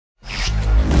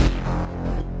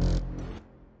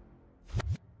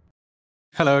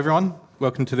Hello, everyone.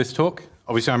 Welcome to this talk.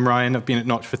 Obviously, I'm Ryan. I've been at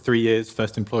Notch for 3 years,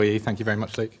 first employee. Thank you very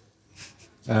much, Luke.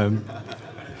 So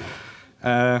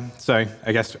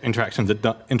I guess introductions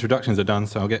are done,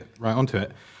 so I'll get right onto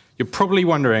it. You're probably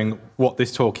wondering what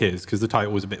this talk is, because the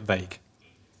title was a bit vague.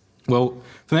 Well,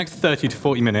 for the next 30 to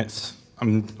 40 minutes,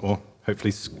 or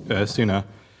hopefully sooner,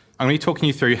 I'm going to be talking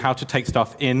you through how to take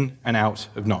stuff in and out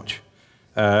of Notch.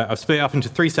 I've split it up into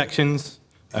 3 sections,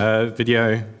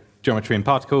 video, geometry and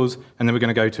particles, and then we're going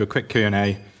to go to a quick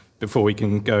Q&A before we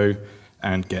can go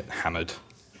and get hammered.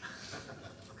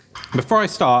 Before I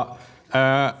start,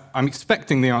 I'm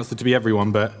expecting the answer to be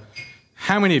everyone, but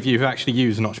how many of you have actually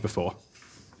used Notch before?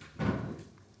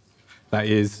 That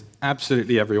is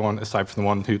absolutely everyone, aside from the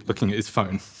one who's looking at his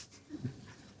phone.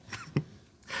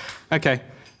 OK,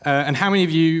 and how many of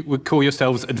you would call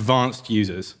yourselves advanced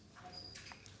users?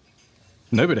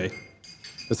 Nobody,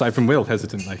 aside from Will,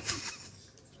 hesitantly.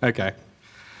 OK.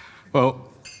 Well,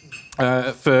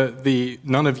 for the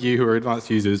none of you who are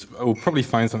advanced users, we'll probably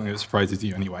find something that surprises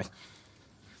you anyway.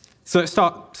 So let's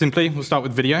start simply. We'll start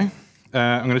with video.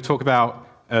 I'm going to talk about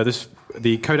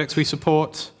the codecs we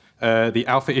support, the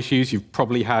alpha issues you've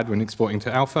probably had when exporting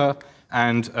to alpha,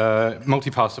 and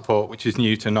multipass support, which is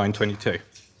new to 9.22.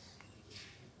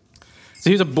 So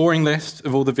here's a boring list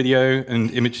of all the video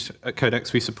and image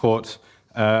codecs we support.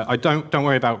 Don't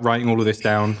worry about writing all of this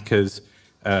down, because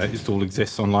it all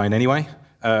exists online anyway.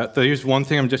 There's one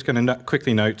thing I'm just going to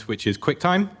quickly note, which is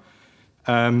QuickTime.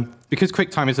 Because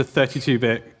QuickTime is a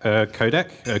 32-bit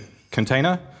codec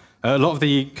container, a lot of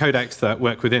the codecs that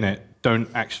work within it won't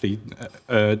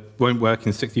work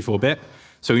in 64-bit.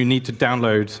 So you need to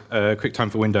download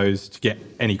QuickTime for Windows to get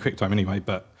any QuickTime anyway.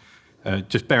 But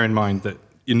just bear in mind that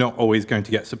you're not always going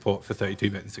to get support for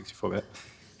 32-bit and 64-bit.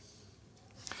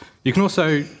 You can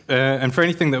also, and for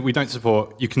anything that we don't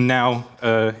support, you can now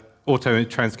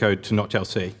auto-transcode to Notch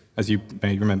LC, as you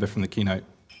may remember from the keynote.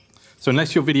 So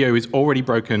unless your video is already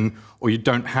broken or you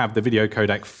don't have the video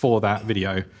codec for that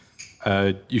video,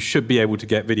 you should be able to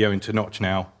get video into Notch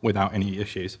now without any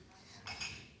issues.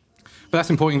 But that's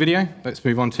importing video. Let's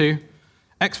move on to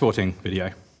exporting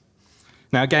video.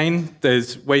 Now again,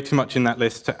 there's way too much in that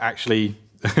list to actually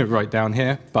write down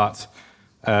here, but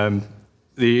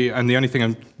the only thing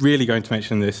I'm really going to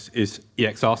mention in this is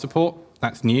EXR support.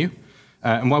 That's new.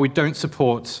 And while we don't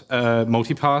support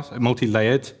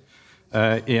multi-layered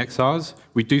EXRs,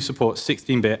 we do support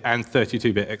 16-bit and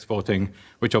 32-bit exporting,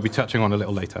 which I'll be touching on a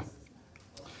little later.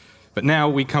 But now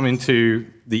we come into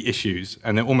the issues,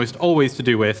 and they're almost always to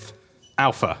do with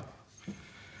alpha.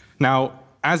 Now,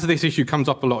 as this issue comes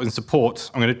up a lot in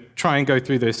support, I'm going to try and go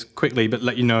through this quickly, but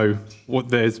let you know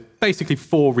there's basically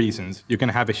 4 reasons you're going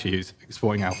to have issues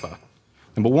exporting alpha.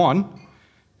 Number 1,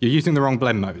 you're using the wrong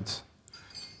blend modes.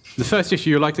 The first issue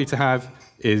you're likely to have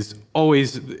is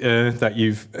always that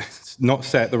you've not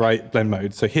set the right blend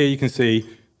mode. So here you can see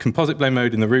composite blend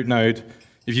mode in the root node.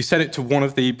 If you set it to one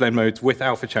of the blend modes with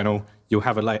alpha channel, you'll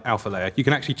have an alpha layer. You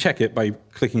can actually check it by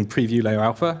clicking Preview Layer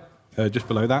Alpha just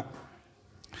below that.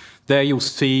 There you'll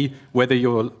see whether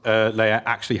your layer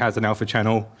actually has an alpha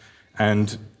channel,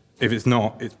 and if it's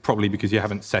not, it's probably because you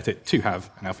haven't set it to have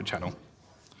an alpha channel.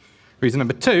 Reason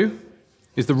number 2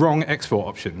 is the wrong export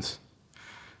options.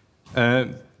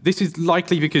 This is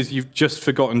likely because you've just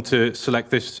forgotten to select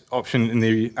this option in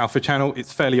the alpha channel.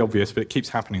 It's fairly obvious, but it keeps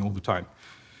happening all the time.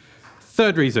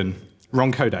 Third reason,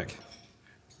 wrong codec.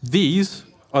 These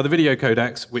are the video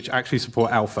codecs which actually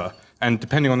support alpha. And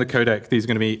depending on the codec, these are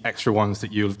going to be extra ones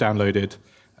that you'll have downloaded.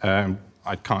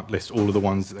 I can't list all of the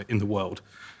ones in the world.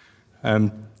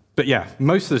 But yeah,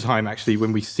 most of the time, actually,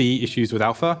 when we see issues with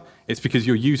alpha, it's because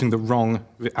you're using the wrong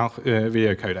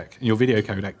video codec. And your video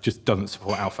codec just doesn't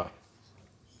support alpha.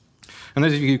 And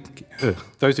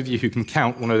those of you who can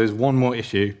count will know there's one more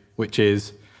issue, which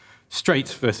is straight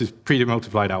versus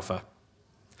pre-multiplied alpha.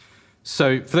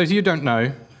 So for those of you who don't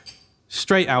know,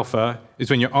 straight alpha is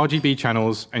when your RGB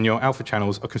channels and your alpha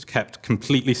channels are kept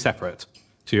completely separate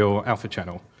to your alpha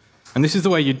channel. And this is the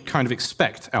way you'd kind of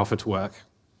expect alpha to work.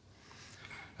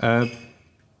 But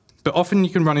often you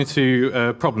can run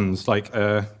into problems like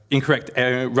incorrect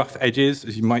rough edges,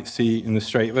 as you might see in the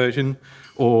straight version,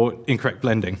 or incorrect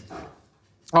blending.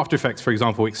 After Effects, for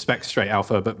example, expects straight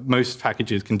alpha, but most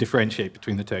packages can differentiate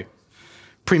between the two.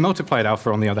 Pre-multiplied alpha,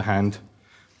 on the other hand,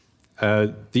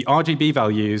 the RGB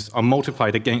values are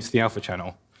multiplied against the alpha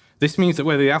channel. This means that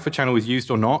whether the alpha channel is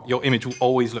used or not, your image will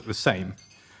always look the same.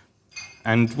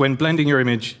 And when blending your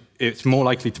image, it's more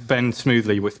likely to bend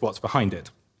smoothly with what's behind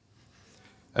it.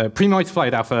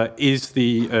 Pre-multiplied alpha is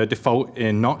the default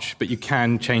in Notch, but you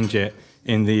can change it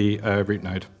in the root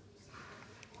node.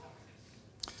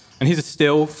 And here's a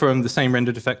still from the same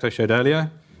rendered effect I showed earlier.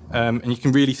 And you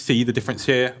can really see the difference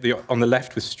here. On the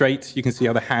left with straight, you can see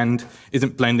how the hand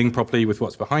isn't blending properly with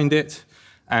what's behind it,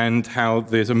 and how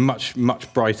there's a much,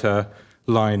 much brighter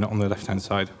line on the left-hand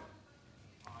side.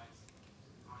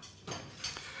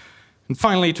 And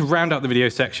finally, to round out the video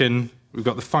section, we've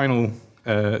got the final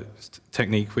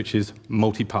technique, which is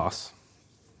multi-pass.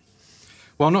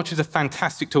 While Notch is a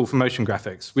fantastic tool for motion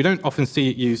graphics, we don't often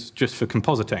see it used just for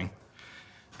compositing.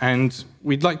 And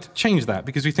we'd like to change that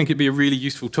because we think it'd be a really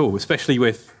useful tool, especially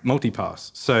with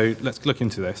multi-pass. So let's look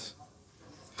into this.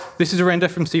 This is a render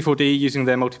from C4D using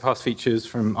their multi-pass features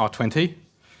from R20.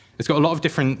 It's got a lot of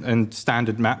different and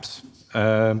standard maps.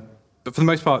 But for the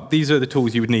most part, these are the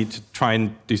tools you would need to try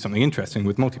and do something interesting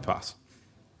with multi-pass.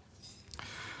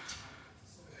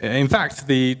 In fact,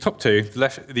 the top two,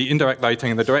 the indirect lighting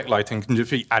and the direct lighting, can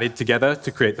just be added together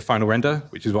to create the final render,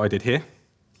 which is what I did here.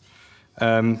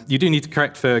 You do need to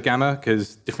correct for gamma,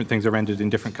 because different things are rendered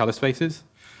in different color spaces.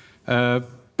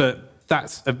 But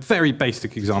that's a very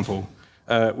basic example,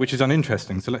 which is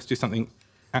uninteresting. So let's do something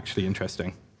actually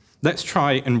interesting. Let's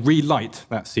try and relight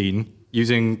that scene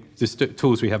using the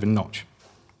tools we have in Notch.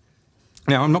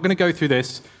 Now, I'm not going to go through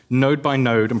this node by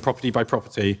node and property by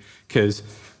property, because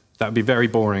that would be very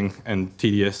boring and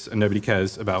tedious, and nobody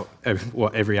cares about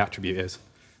what every attribute is.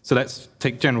 So let's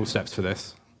take general steps for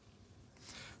this.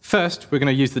 First, we're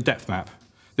going to use the depth map.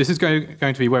 This is going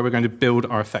to be where we're going to build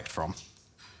our effect from.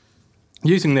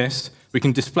 Using this, we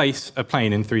can displace a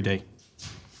plane in 3D.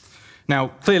 Now,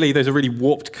 clearly, there's a really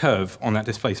warped curve on that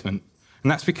displacement.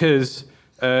 And that's because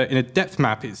in a depth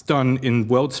map, it's done in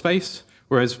world space,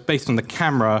 whereas based on the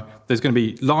camera, there's going to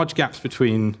be large gaps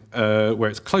between where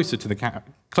it's closer to the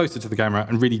camera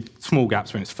and really small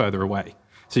gaps when it's further away.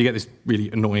 So you get this really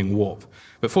annoying warp.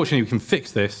 But fortunately, we can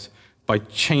fix this by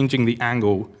changing the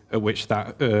angle at which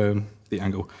that,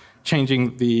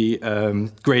 changing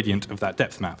the gradient of that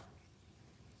depth map.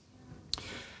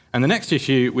 And the next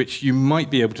issue, which you might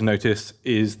be able to notice,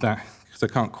 is that, because I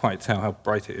can't quite tell how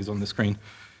bright it is on the screen,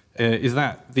 is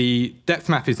that the depth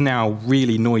map is now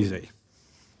really noisy.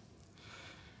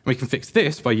 We can fix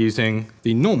this by using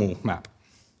the normal map.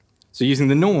 So using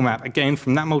the normal map, again,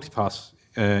 from that multipass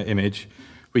image,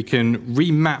 we can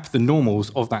remap the normals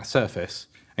of that surface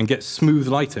and get smooth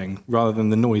lighting rather than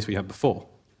the noise we had before.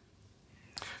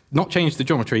 Not changed the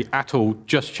geometry at all,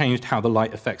 just changed how the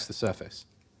light affects the surface.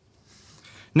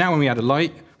 Now when we add a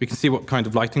light, we can see what kind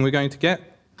of lighting we're going to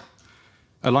get,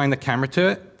 align the camera to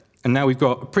it, and now we've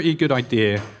got a pretty good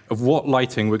idea of what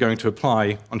lighting we're going to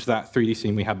apply onto that 3D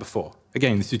scene we had before.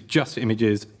 Again, this is just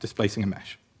images displacing a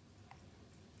mesh.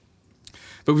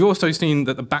 But we've also seen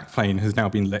that the backplane has now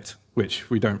been lit, which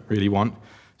we don't really want.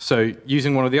 So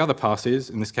using one of the other passes,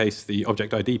 in this case the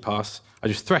object ID pass, I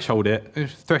just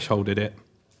thresholded it.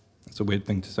 That's a weird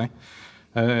thing to say.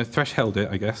 Threshold it,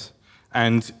 I guess,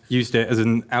 and used it as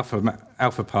an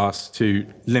alpha pass to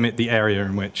limit the area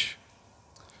in which,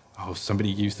 oh, somebody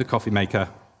used the coffee maker.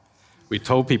 We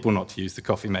told people not to use the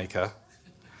coffee maker,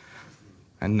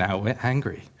 and now we're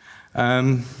angry.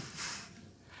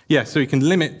 Yeah, so we can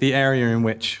limit the area in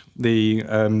which the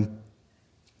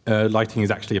lighting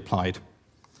is actually applied.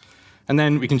 And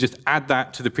then we can just add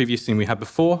that to the previous scene we had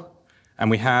before, and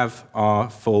we have our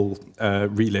full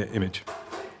relit image.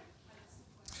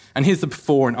 And here's the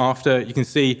before and after. You can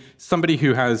see somebody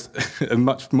who has a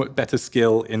much better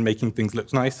skill in making things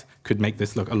look nice could make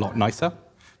this look a lot nicer.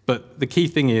 But the key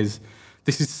thing is,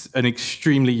 this is an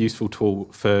extremely useful tool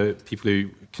for people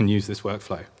who can use this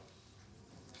workflow.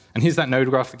 And here's that node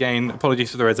graph again.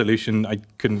 Apologies for the resolution. I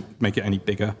couldn't make it any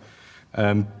bigger.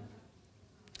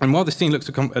 And while the scene looks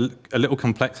a little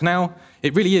complex now,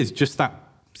 it really is just that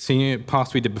scene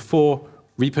pass we did before,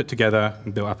 re-put together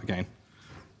and built up again.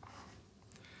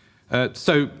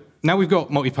 So now we've got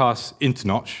multipass into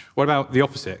Notch. What about the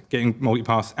opposite, getting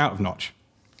multipass out of Notch?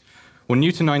 Well,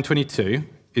 new to 9.22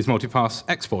 is multipass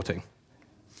exporting.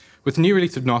 With the new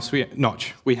release of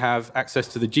Notch, we have access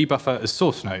to the gbuffer as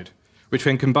source node, which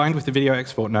when combined with the video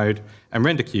export node and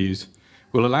render queues,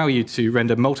 will allow you to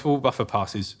render multiple buffer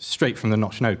passes straight from the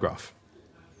Notch node graph.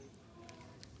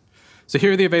 So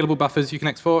here are the available buffers you can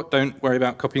export. Don't worry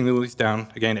about copying all these down.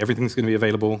 Again, everything's going to be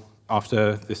available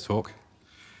after this talk.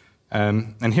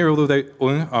 And here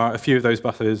are a few of those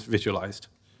buffers visualized.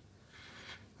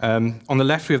 On the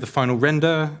left, we have the final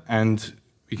render, and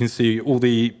you can see all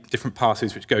the different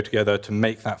passes which go together to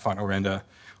make that final render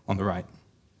on the right.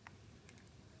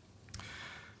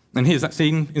 And here's that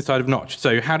scene inside of Notch.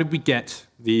 So how did we get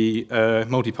the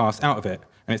multipass out of it?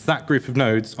 And it's that group of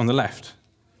nodes on the left,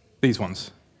 these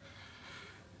ones.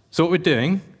 So what we're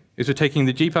doing is we're taking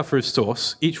the gbuffer as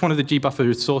source. Each one of the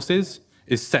gbuffer sources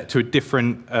is set to a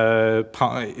different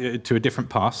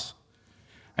pass,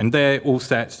 and they're all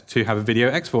set to have a video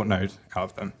export node out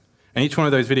of them. And each one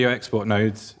of those video export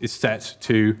nodes is set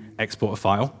to export a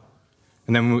file,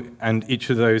 and each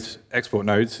of those export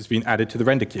nodes has been added to the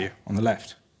render queue on the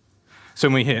left. So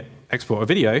when we hit export a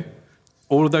video,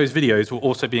 all of those videos will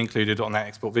also be included on that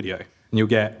export video, and you'll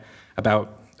get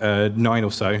about 9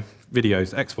 or so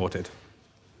videos exported.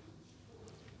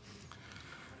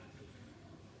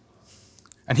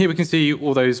 And here we can see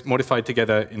all those modified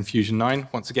together in Fusion 9.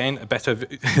 Once again, a better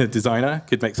designer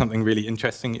could make something really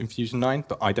interesting in Fusion 9,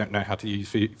 but I don't know how to use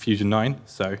Fusion 9,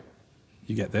 so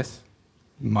you get this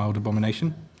mild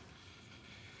abomination.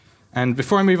 And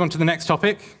before I move on to the next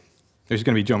topic, which is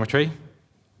going to be geometry,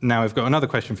 now I've got another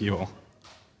question for you all.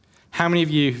 How many of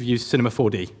you have used Cinema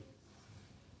 4D?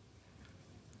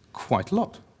 Quite a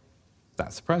lot.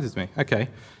 That surprises me. OK.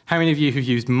 How many of you have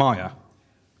used Maya?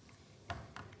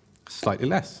 Slightly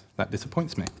less. That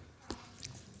disappoints me.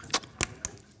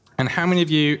 And how many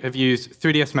of you have used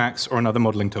 3ds Max or another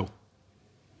modeling tool?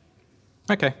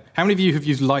 OK. How many of you have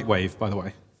used Lightwave, by the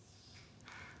way?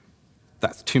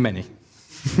 That's too many.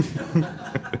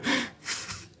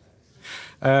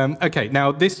 OK,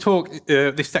 now this talk,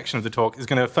 this section of the talk is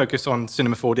going to focus on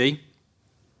Cinema 4D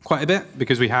quite a bit,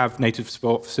 because we have native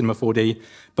support for Cinema 4D,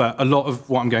 but a lot of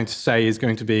what I'm going to say is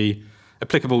going to be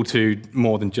applicable to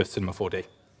more than just Cinema 4D.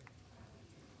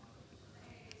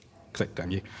 Click,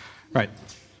 damn you. Right,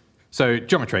 so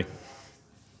geometry.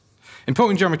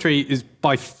 Importing geometry is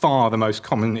by far the most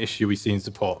common issue we see in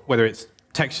support, whether it's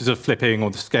textures are flipping or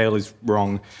the scale is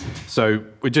wrong. So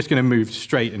we're just going to move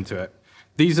straight into it.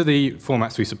 These are the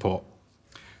formats we support.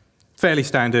 Fairly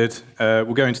standard.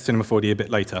 We'll go into Cinema 4D a bit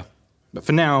later. But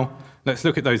for now, let's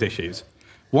look at those issues.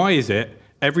 Why is it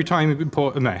every time we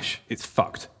import a mesh, it's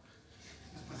fucked?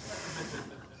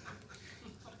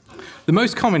 The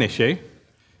most common issue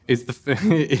is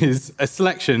a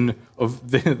selection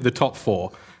of the top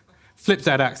 4. Flip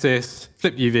Z-axis,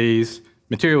 flip UVs,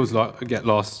 materials get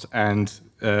lost, and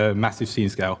massive scene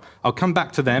scale. I'll come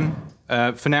back to them.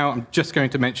 For now, I'm just going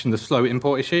to mention the slow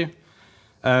import issue.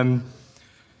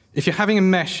 If you're having a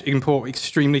mesh import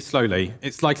extremely slowly,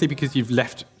 it's likely because you've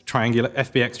left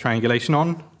FBX triangulation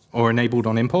on or enabled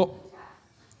on import.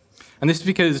 And this is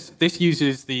because this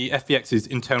uses the FBX's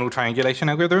internal triangulation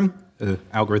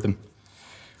algorithm,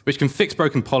 which can fix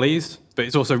broken polys, but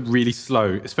it's also really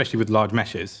slow, especially with large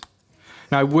meshes.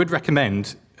 Now, I would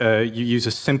recommend you use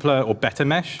a simpler or better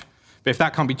mesh, but if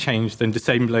that can't be changed, then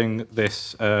disabling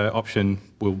this option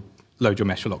will load your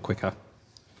mesh a lot quicker.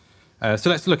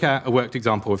 So let's look at a worked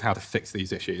example of how to fix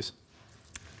these issues.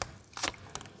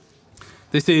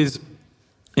 This is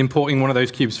importing one of those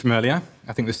cubes from earlier.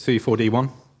 I think this is C4D one.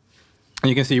 And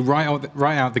you can see right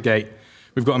out the gate,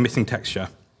 we've got a missing texture.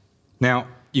 Now,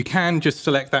 you can just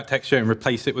select that texture and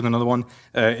replace it with another one.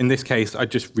 In this case, I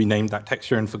just renamed that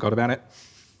texture and forgot about it.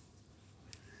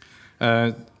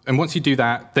 And once you do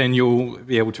that, then you'll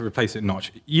be able to replace it in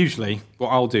Notch. Usually, what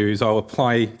I'll do is I'll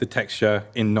apply the texture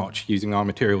in Notch using our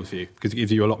materials view, because it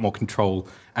gives you a lot more control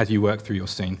as you work through your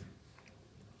scene.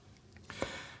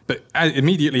 But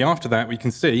immediately after that, we can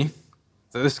see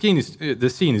that the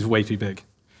scene is way too big.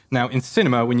 Now, in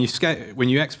Cinema, when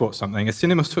you export something, a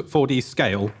Cinema 4D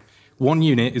scale, 1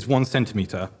 unit is 1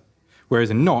 centimeter, whereas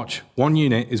in Notch, 1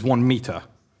 unit is 1 meter.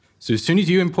 So as soon as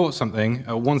you import something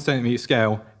at 1 centimeter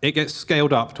scale, it gets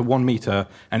scaled up to 1 meter,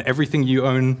 and everything you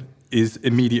own is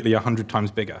immediately 100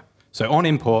 times bigger. So on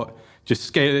import, just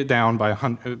scale it down by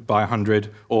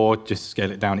 100, or just scale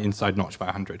it down inside Notch by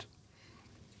 100.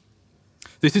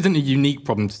 This isn't a unique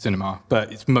problem to Cinema,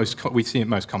 but it's we see it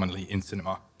most commonly in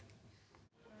Cinema.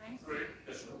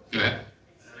 Go ahead.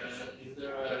 Is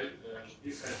there a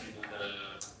difference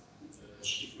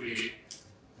if we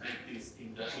make this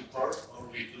in the import or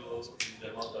we do in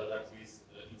the model that is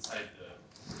inside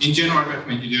the... In general, I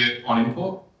recommend you do it on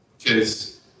import,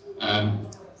 because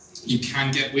you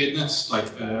can get weirdness, like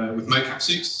with mocap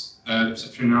suits,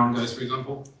 perception neurons, for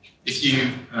example. If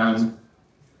you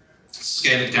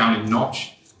scale it down in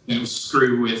Notch, then it will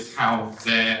screw with how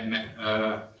their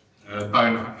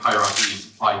bone hierarchy is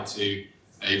applied to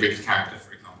a rigged character,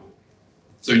 for example.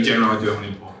 So in general, I do it on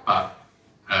import, but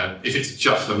if it's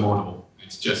just a model,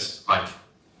 it's just like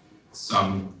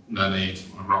some mermaid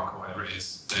on a rock or whatever it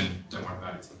is, then don't worry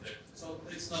about it. So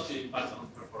it's not the impact on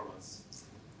performance?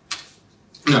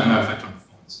 No effect on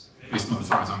performance, at least not as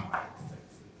far as I'm aware.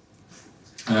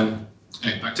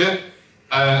 Anyway, back to it.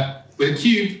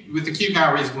 With the cube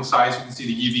now a reasonable size, you can see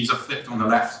the UVs are flipped on the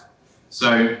left.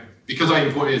 So because I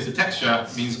imported it as a texture,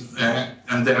 it means,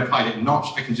 and then applied it in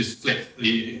Notch, I can just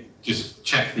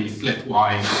check the flip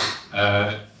Y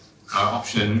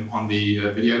option on the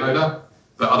video loader.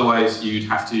 But otherwise, you'd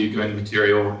have to go into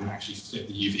material and actually flip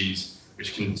the UVs,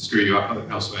 which can screw you up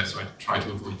elsewhere, so I try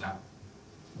to avoid that.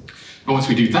 But once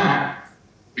we do that,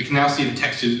 we can now see the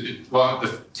texture, well,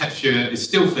 the texture is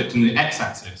still flipped in the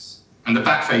x-axis, and the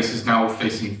back face is now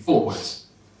facing forwards.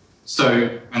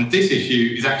 So, and this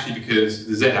issue is actually because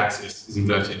the z-axis is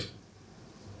inverted.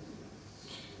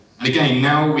 And again,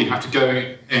 now we have to go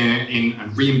in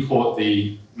and re-import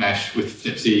the mesh with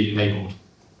flipc enabled.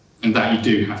 And that you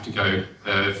do have to go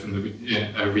from the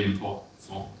re-import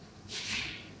for.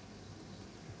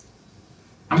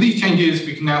 And with these changes,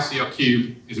 we can now see our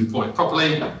cube is imported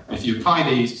properly. If you apply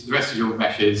these to the rest of your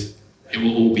meshes, it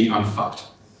will all be unfucked.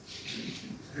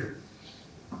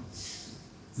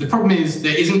 The problem is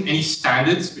there isn't any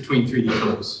standards between 3D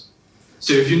tools.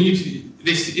 So if you need to,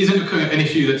 this isn't an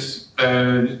issue that's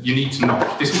unique to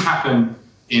Notch. This will happen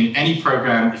in any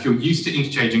program. If you're used to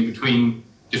interchanging between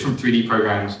different 3D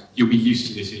programs, you'll be used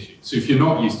to this issue. So if you're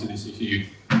not used to this issue,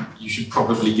 you should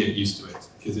probably get used to it,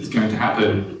 because it's going to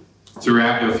happen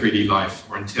throughout your 3D life,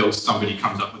 or until somebody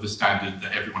comes up with a standard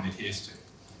that everyone adheres to,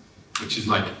 which is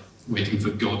like waiting for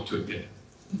God to appear.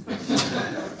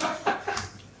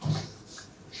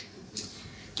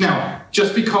 Now,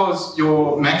 just because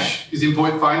your mesh is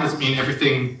imported fine doesn't mean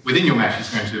everything within your mesh is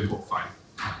going to import fine.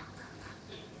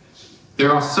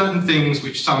 There are certain things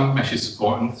which some meshes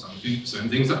support and certain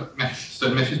things that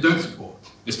certain meshes don't support.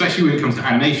 Especially when it comes to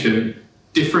animation,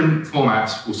 different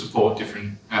formats will support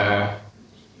different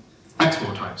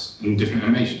export types and different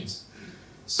animations.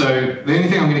 So the only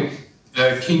thing I'm going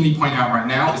to keenly point out right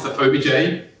now is that OBJ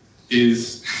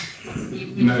is,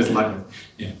 you know, it's like,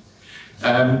 yeah.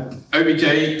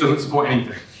 OBJ doesn't support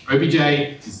anything. OBJ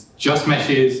is just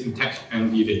meshes and text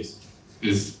and UVs.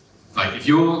 Like, if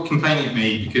you're complaining at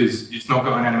me because it's not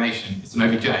got an animation, it's an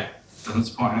OBJ. It doesn't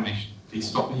support animation. Please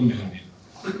stop emailing me.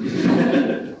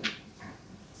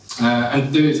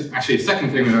 And there is actually a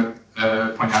second thing I'm going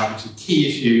to point out, which is a key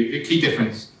issue, a key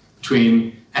difference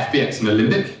between FBX and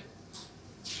Alembic.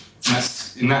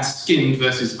 And that's skinned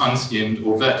versus unskinned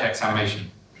or vertex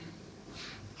animation.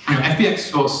 FBX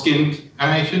supports skinned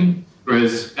animation,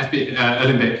 whereas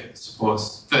Alembic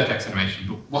supports vertex animation.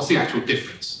 But what's the actual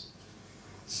difference?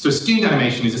 So skinned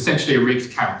animation is essentially a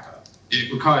rigged character.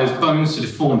 It requires bones to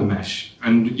deform the mesh,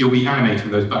 and you'll be animating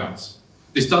those bones.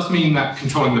 This does mean that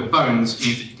controlling the bones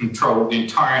means that you control the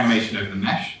entire animation over the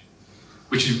mesh,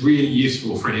 which is really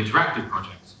useful for an interactive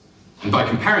project. And by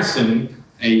comparison,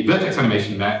 a vertex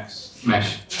animation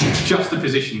mesh, just the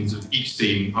positions of each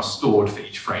scene are stored for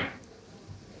each frame.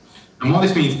 And while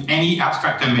this means any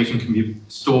abstract animation can be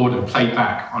stored and played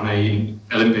back on an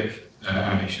Alembic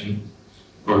animation,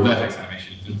 or a vertex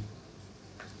animation even,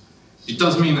 it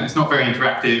does mean that it's not very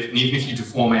interactive, and even if you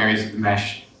deform areas of the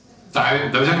mesh,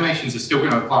 those animations are still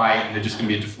going to apply, and they're just going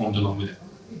to be deformed along with it.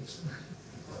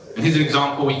 And here's an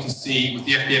example. You can see with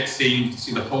the FBX scene, you can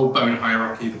see the whole bone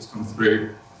hierarchy that's come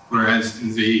through, whereas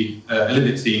in the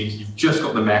Alembic scene, you've just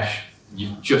got the mesh, and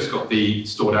you've just got the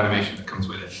stored animation that comes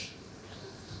with it.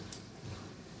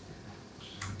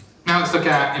 Now let's look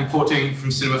at importing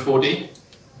from Cinema 4D.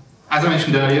 As I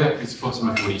mentioned earlier, we support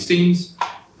Cinema 4D scenes,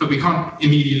 but we can't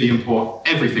immediately import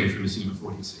everything from a Cinema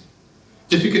 4D scene.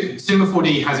 Just because Cinema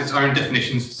 4D has its own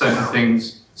definitions for certain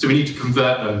things, so we need to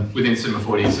convert them within Cinema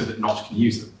 4D so that Notch can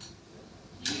use them.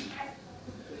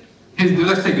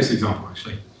 Let's take this example,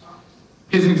 actually.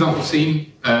 Here's an example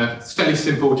scene. It's fairly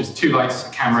simple, just 2 lights,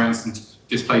 a camera, and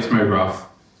displays MoGraph.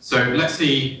 So let's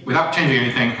see, without changing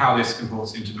anything, how this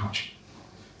imports into Notch.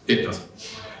 It doesn't.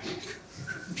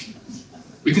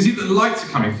 We can see that the lights are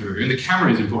coming through and the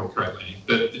camera is imported correctly,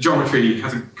 but the geometry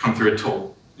hasn't come through at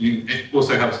all. It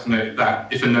also helps to note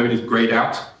that if a node is grayed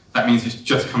out, that means it's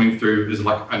just coming through as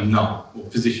like a null or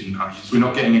position values. We're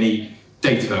not getting any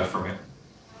data from it,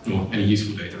 or any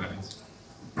useful data, that is.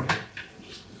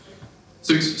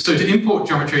 So to import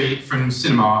geometry from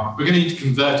Cinema, we're going to need to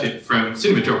convert it from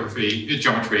cinema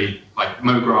geometry like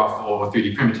MoGraph or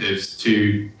 3D primitives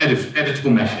to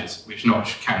editable meshes, which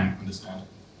Notch can understand.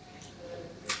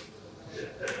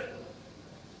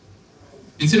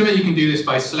 In Cinema, you can do this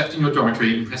by selecting your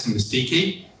geometry and pressing the C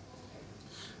key.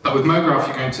 But with MoGraph,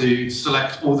 you're going to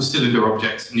select all the cylinder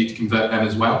objects and need to convert them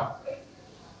as well.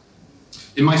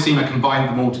 In my scene, I combined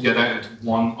them all together into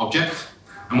one object.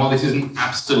 And while this isn't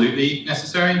absolutely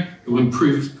necessary, it will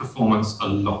improve performance a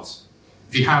lot.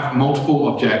 If you have multiple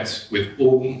objects with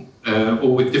all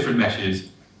with different meshes,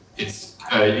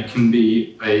 it can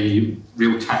be a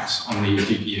real tax on the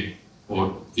GPU,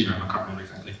 or VRAM, I can't remember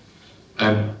exactly.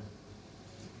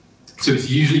 So it's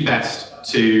usually best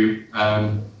to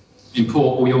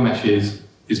import all your meshes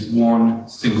as one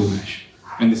single mesh.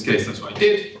 In this case, that's what I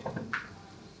did.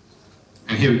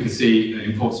 And here we can see it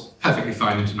imports perfectly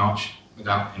fine into Notch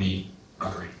without any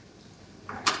buggery.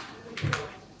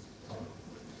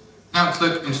 Now let's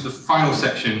look into the final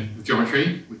section of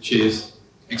geometry, which is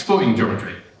exporting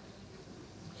geometry.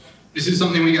 This is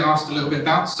something we get asked a little bit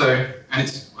about,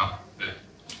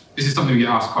 this is something we get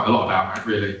asked quite a lot about,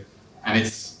 really. And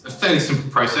it's a fairly simple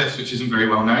process, which isn't very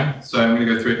well known. So I'm going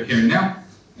to go through it here and now,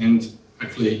 and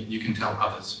hopefully you can tell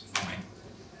others for me.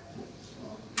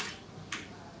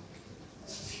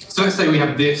 So let's say we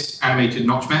have this animated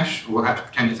Notch mesh, or we'll have to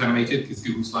pretend it's animated because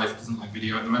Google Slides doesn't like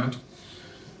video at the moment.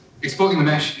 Exporting the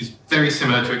mesh is very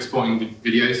similar to exporting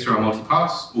videos through our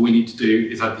multipass. All we need to do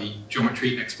is add the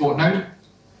geometry export node.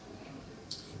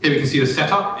 Here we can see the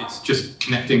setup. It's just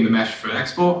connecting the mesh for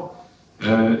export.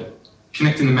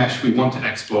 Connecting the mesh we want to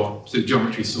export to the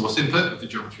geometry source input of the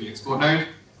geometry export node,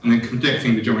 and then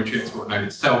connecting the geometry export node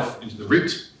itself into the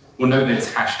root. We'll note that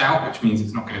it's hashed out, which means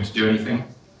it's not going to do anything.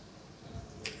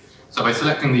 So by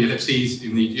selecting the ellipses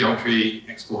in the geometry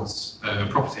exports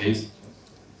properties,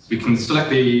 we can select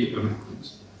the,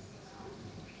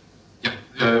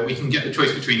 we can get the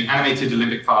choice between animated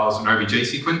Olympic files and OBJ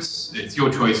sequence. It's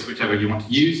your choice, whichever you want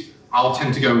to use. I'll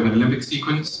tend to go with an Olympic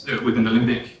sequence, with an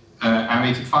Olympic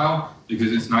animated file,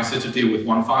 because it's nicer to deal with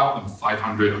one file than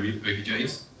 500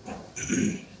 OBJs.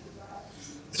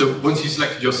 So once you've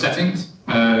selected your settings,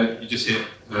 you just hit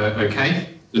OK.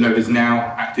 The node is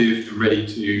now active and ready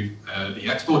to be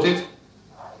exported.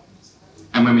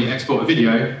 And when we export a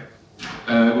video,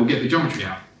 we'll get the geometry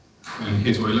out. And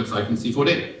here's what it looks like in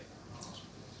C4D.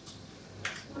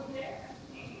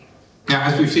 Now,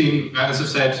 as we've seen, as I've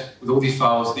said, with all these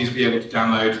files, these will be able to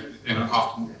download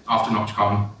after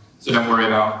NotchCon, so don't worry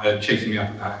about chasing me up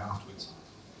about it afterwards.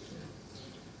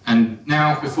 And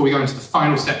now, before we go into the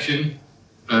final section,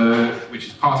 which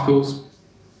is particles,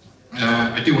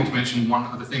 I do want to mention one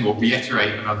other thing, or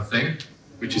reiterate another thing,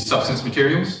 which is substance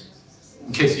materials.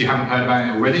 In case you haven't heard about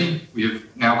it already, we have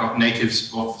now got native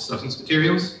support for substance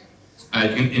materials. You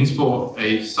can import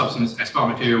a substance SBAR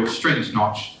material straight into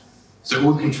Notch, so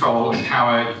all the control and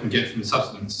power you can get from the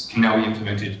substance can now be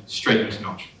implemented straight into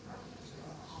Notch.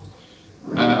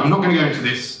 I'm not going to go into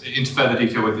further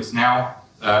detail with this now.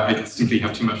 I simply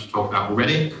have too much to talk about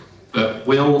already. But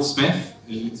Will Smith,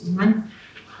 is in the room?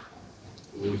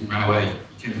 Oh, he ran away.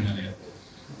 He came in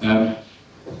earlier.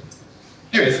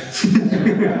 Here he is. He's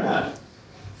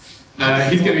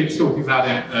going to be talking about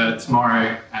it tomorrow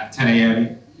at 10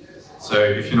 AM. So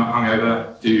if you're not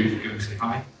hungover, do go and say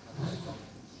hi.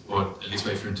 Or at least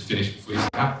wait for him to finish before you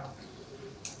sit down.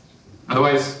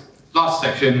 Otherwise, last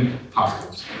section,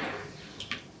 particles.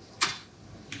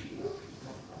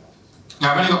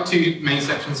 Now, I've only got two main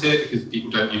sections here because people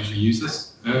don't usually use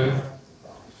this.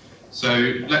 So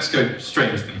let's go straight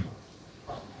into them.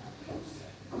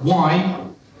 Why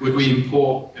would we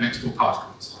import and export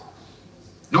particles?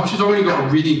 Notch has already got a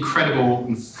really incredible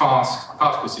and fast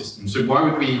particle system, so why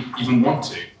would we even want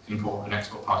to import and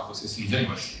export particle systems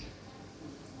anyway?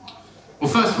 Well,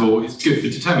 first of all, it's good for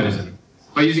determinism.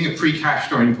 By using a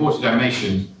pre-cached or imported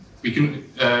animation, we can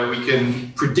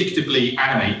predictably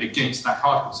animate against that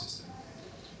particle system.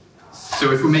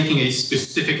 So if we're making a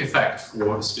specific effect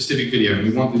for a specific video and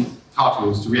we want the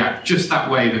particles to react just that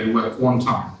way that it worked one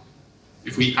time,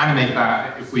 if we animate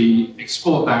that, if we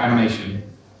export that animation,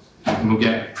 then we'll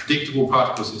get a predictable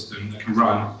particle system that can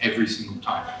run every single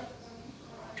time.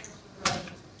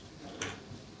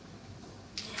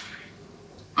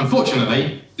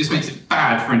 Unfortunately, this makes it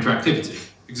bad for interactivity,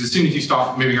 because as soon as you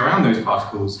start moving around those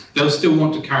particles, they'll still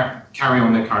want to carry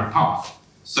on their current path.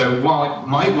 So while it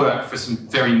might work for some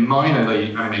very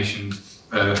minorly animations,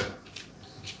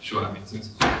 sure that makes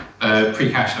sense,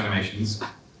 pre-cached animations,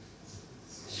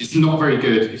 it's not very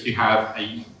good if you have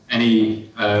any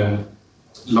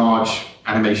large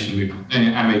animation movement,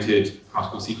 animated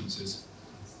particle sequences.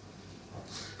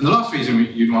 And the last reason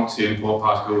you'd want to import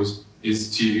particles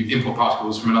is to import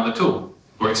particles from another tool,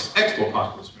 or export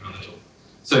particles from another tool.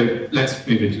 So let's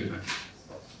move into it then.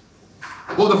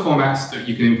 What are the formats that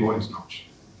you can import into Notch?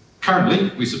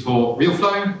 Currently, we support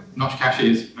RealFlow, Notch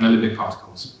caches, and Olympic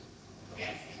particles.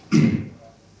 And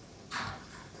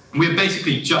we're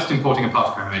basically just importing a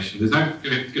particle animation. There's going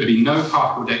to be no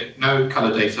particle data, no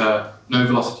color data, no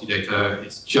velocity data.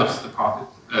 It's just the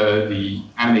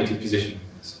animated position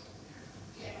movements.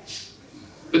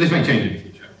 But this may change in the future.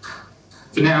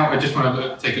 For now, I just want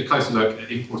to take a closer look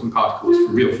at importing particles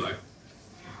from RealFlow.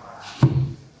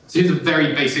 So here's a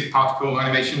very basic particle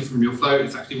animation from RealFlow.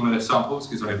 It's actually one of their samples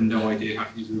because I have no idea how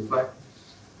to use RealFlow.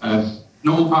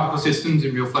 Not all particle systems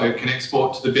in RealFlow can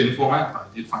export to the bin format, but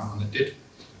I did find one that did.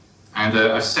 And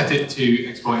I've set it to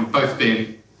export in both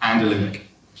bin and Alembic.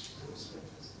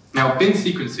 Now, bin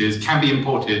sequences can be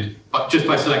imported but just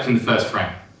by selecting the first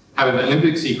frame. However,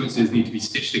 Alembic sequences need to be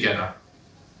stitched together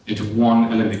into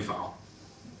one Alembic file.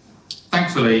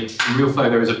 Thankfully, in RealFlow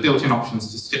there is a built-in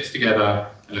options to stitch together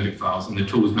Alembic files in the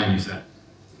Tools menu set.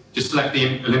 Just select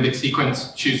the Alembic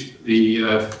sequence, choose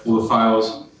all the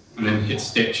files, and then hit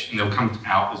Stitch, and they'll come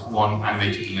out as one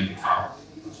animated Alembic file.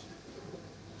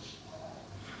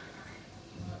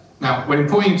 Now, when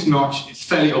importing to Notch, it's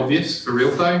fairly obvious for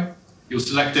RealFlow. You'll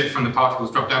select it from the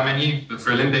Particles drop-down menu, but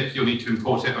for Alembic, you'll need to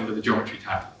import it under the Geometry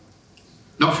tab.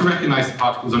 Notch will recognize the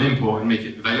particles on import and make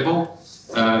it available,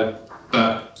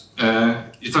 but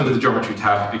it's under the Geometry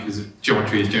tab because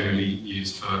geometry is generally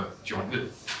used for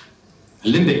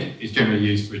Alembic is generally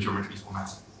used for a geometry format.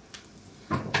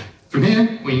 From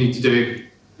here, what you need to do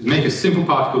is make a simple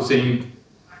particle scene,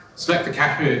 select the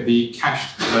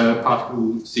cached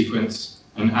particle sequence,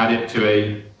 and add it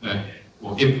to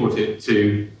or import it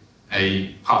to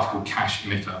a particle cache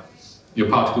emitter. Your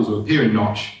particles will appear in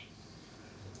Notch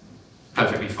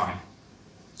perfectly fine.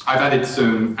 I've added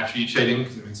some attribute shading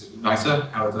because it makes it look nicer,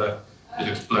 however, it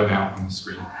looks blown out on the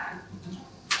screen,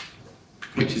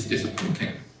 which is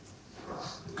disappointing.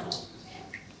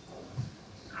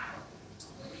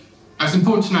 Now, it's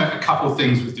important to note a couple of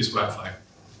things with this workflow.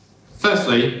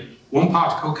 Firstly, one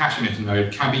particle cache emitter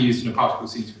node can be used in a particle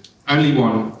system. Only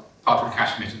one particle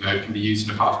cache emitter node can be used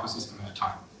in a particle system at a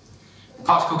time. The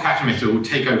particle cache emitter will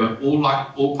take over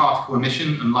all particle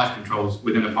emission and life controls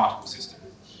within a particle system.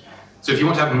 So if you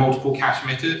want to have multiple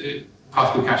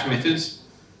particle cache emitters,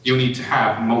 you'll need to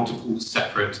have multiple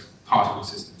separate particle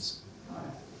systems.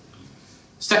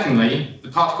 Secondly, the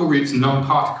particle root's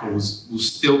non-particles will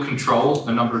still control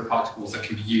the number of particles that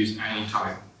can be used at any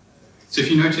time. So if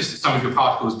you notice that some of your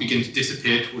particles begin to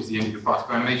disappear towards the end of your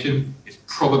particle animation, it's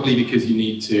probably because you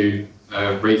need to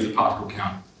raise the particle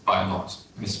count by a lot,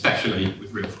 and especially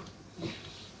with RealFlow.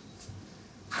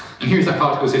 And here's that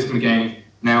particle system again,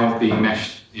 now being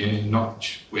meshed in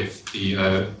Notch with the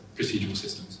procedural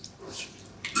systems.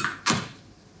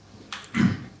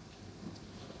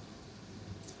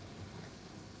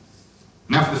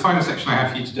 Now for the final section I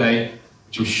have for you today,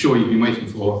 which I'm sure you've been waiting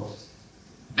for,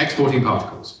 exporting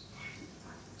particles.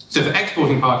 So for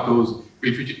exporting particles,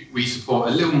 we support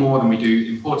a little more than we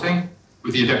do importing,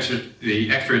 with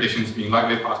the extra additions being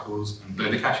lightweight particles and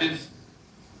blender caches.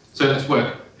 So let's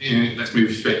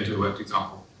move straight into a worked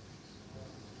example.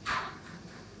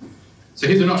 So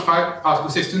here's a Notch particle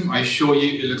system. I assure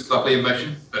you it looks lovely in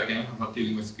motion, but again, I'm not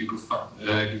dealing with Google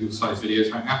Slides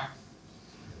videos right now.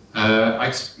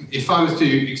 If I was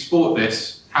to export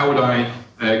this, how would I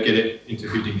get it into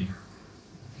Houdini?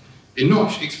 In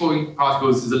Notch, exporting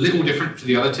particles is a little different to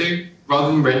the other two.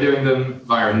 Rather than rendering them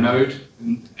via a node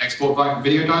and export via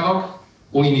video dialog,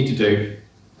 all you need to do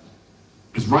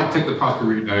is right-click the particle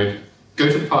root node, go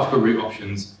to the particle root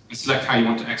options, and select how you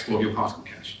want to export your particle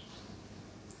cache.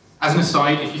 As an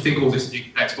aside, if you think all this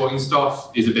exporting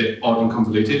stuff is a bit odd and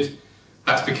convoluted,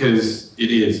 that's because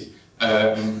it is.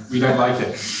 We don't like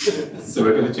it, so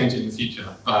we're going to change it in the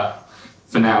future, but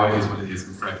for now it is what it is,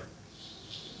 I'm afraid.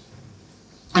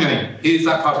 Anyway, here's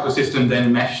that particle system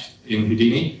then meshed in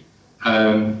Houdini.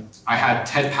 I had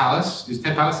Ted Palace. Is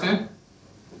Ted Palace here?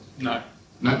 No.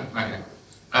 No? Okay.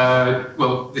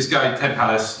 Well, this guy, Ted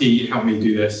Palace, he helped me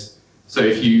do this. So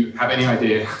if you have any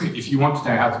idea, if you want to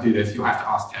know how to do this, you'll have to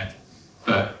ask Ted.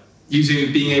 But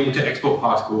being able to export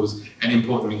particles and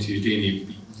import them into Houdini would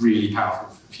be really powerful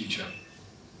for the future.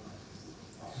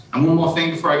 And one more thing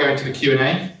before I go into the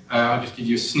Q&A, I'll just give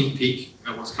you a sneak peek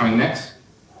at what's coming next.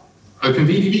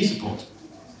 OpenVDB support.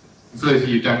 And for those of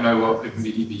you who don't know what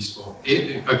OpenVDB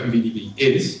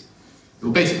is, it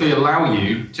will basically allow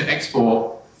you to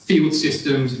export field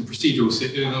systems and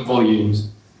procedural volumes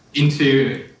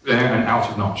into and out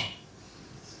of Notch.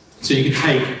 So you could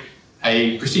take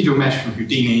a procedural mesh from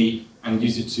Houdini and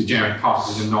use it to generate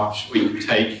particles in Notch, or you could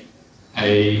take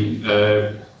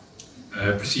a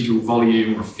procedural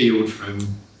volume or field from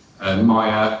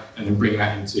Maya and then bring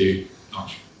that into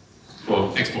Notch,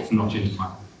 or export from Notch into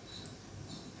Maya.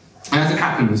 And as it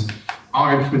happens,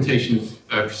 our implementation of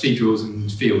procedurals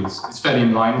and fields is fairly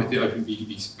in line with the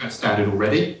OpenVDB standard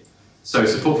already. So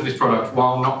support for this product,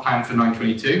 while not planned for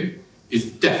 922,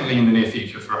 is definitely in the near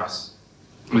future for us.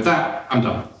 And with that, I'm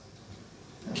done.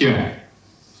 Q&A.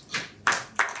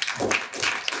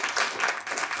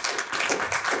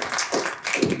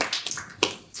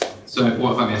 So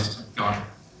what have I missed? Go on.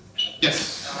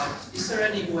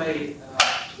 trending way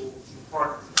to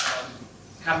import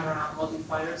camera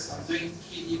modifiers. I'm doing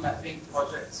 3D mapping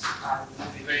projects, and it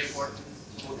will be very important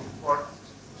to import,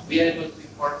 be able to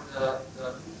import the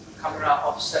camera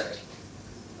offset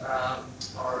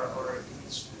or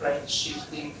image plane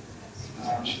shifting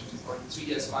or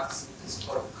 3ds Max is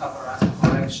called camera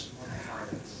correction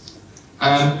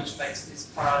modifier, which makes this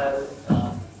parallel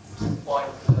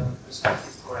point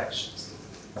perspective corrections.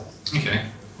 Okay.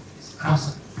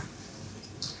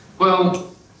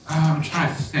 Well, I'm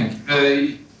trying to think.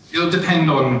 It'll depend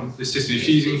on the system. If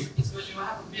you're using... It's when you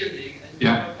have a building and you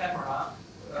have a camera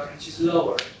which is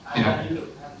lower, and then you look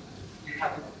and you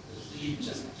have the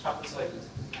images trapezoided.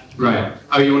 Right.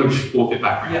 Oh, you want to just warp it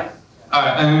back, right?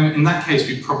 Yeah. In that case,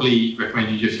 we'd probably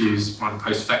recommend you just use one of the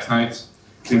post effects nodes.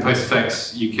 In post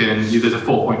effects, you can, there's a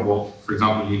 4-point warp, for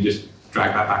example, you can just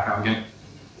drag that back out again,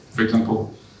 for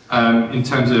example. In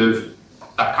terms of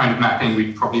that kind of mapping,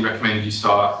 we'd probably recommend you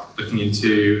start looking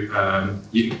into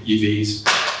UVs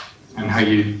and how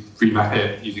you remap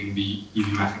it using the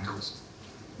UV mapping tools.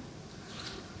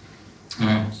 Go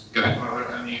ahead. Are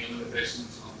there any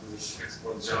limitations on this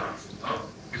export geometry node?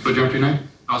 Export geometry node?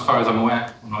 Not as far as I'm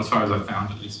aware, or not as far as I've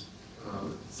found, at least.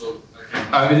 So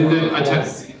I can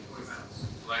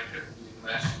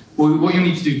well, what you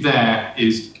need to do there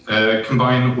is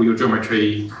combine all your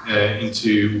geometry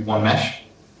into one mesh.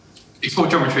 Export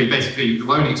geometry basically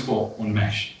will only export one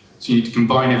mesh. So you need to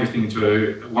combine everything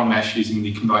into one mesh using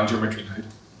the combined geometry node.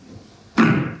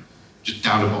 Just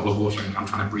down a bottle of water and I'm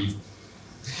trying to breathe.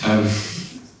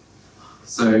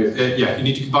 Yeah, you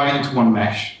need to combine it into one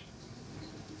mesh.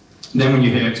 And then when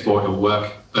you hit export, it'll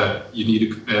work. But you need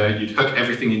to, you'd hook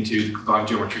everything into the combined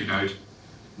geometry node.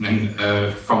 And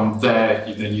then from there,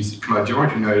 you then use the combined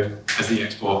geometry node as the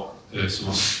export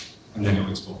source, and then it'll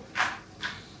export.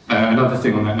 Another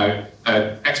thing on that note,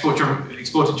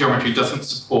 exported geometry doesn't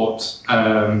support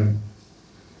color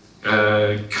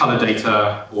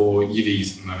data or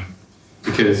UVs at the moment,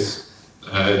 because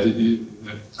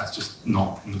that's just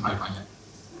not in the pipeline yet.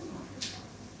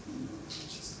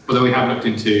 Although we have looked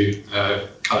into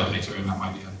color data, and that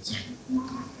might be soon.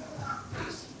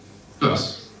 Who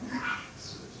else?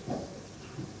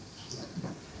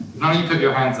 Now you put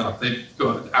your hands up. They've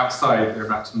got outside. They're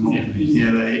about to mock me.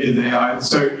 Yeah, they are.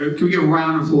 So can we give a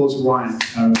round of applause for Ryan?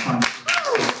 And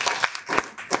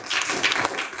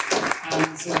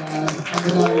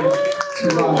hello to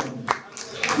Ryan.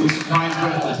 Who's kind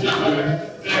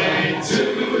birthday to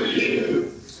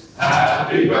you.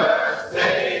 Happy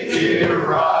birthday, dear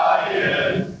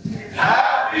Ryan.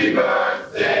 Happy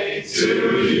birthday to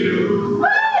you.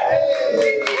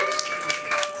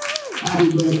 Happy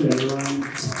birthday, Ryan.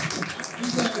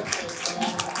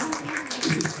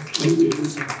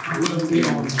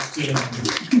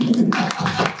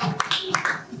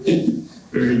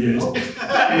 Very good.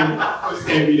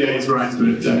 Every day is Ryan's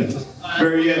birthday.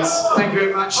 Very good. Thank you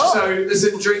very much. So the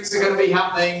some drinks are going to be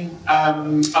happening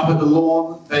up at the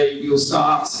lawn. They will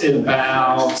start in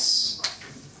about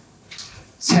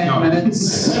 10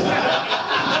 minutes.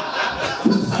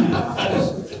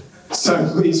 So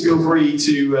please feel free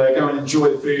to go and enjoy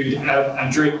the food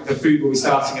and drink. The food will be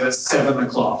starting at 7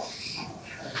 o'clock.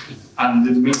 And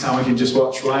in the meantime, we can just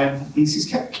watch Ryan eat his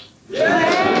cake.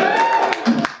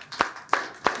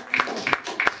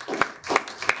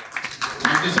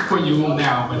 I disappoint you all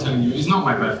now by telling you it's not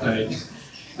my birthday.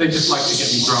 They just like to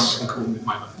get me drunk and call it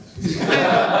my birthday.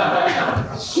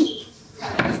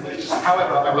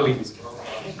 However, I will eat this cake.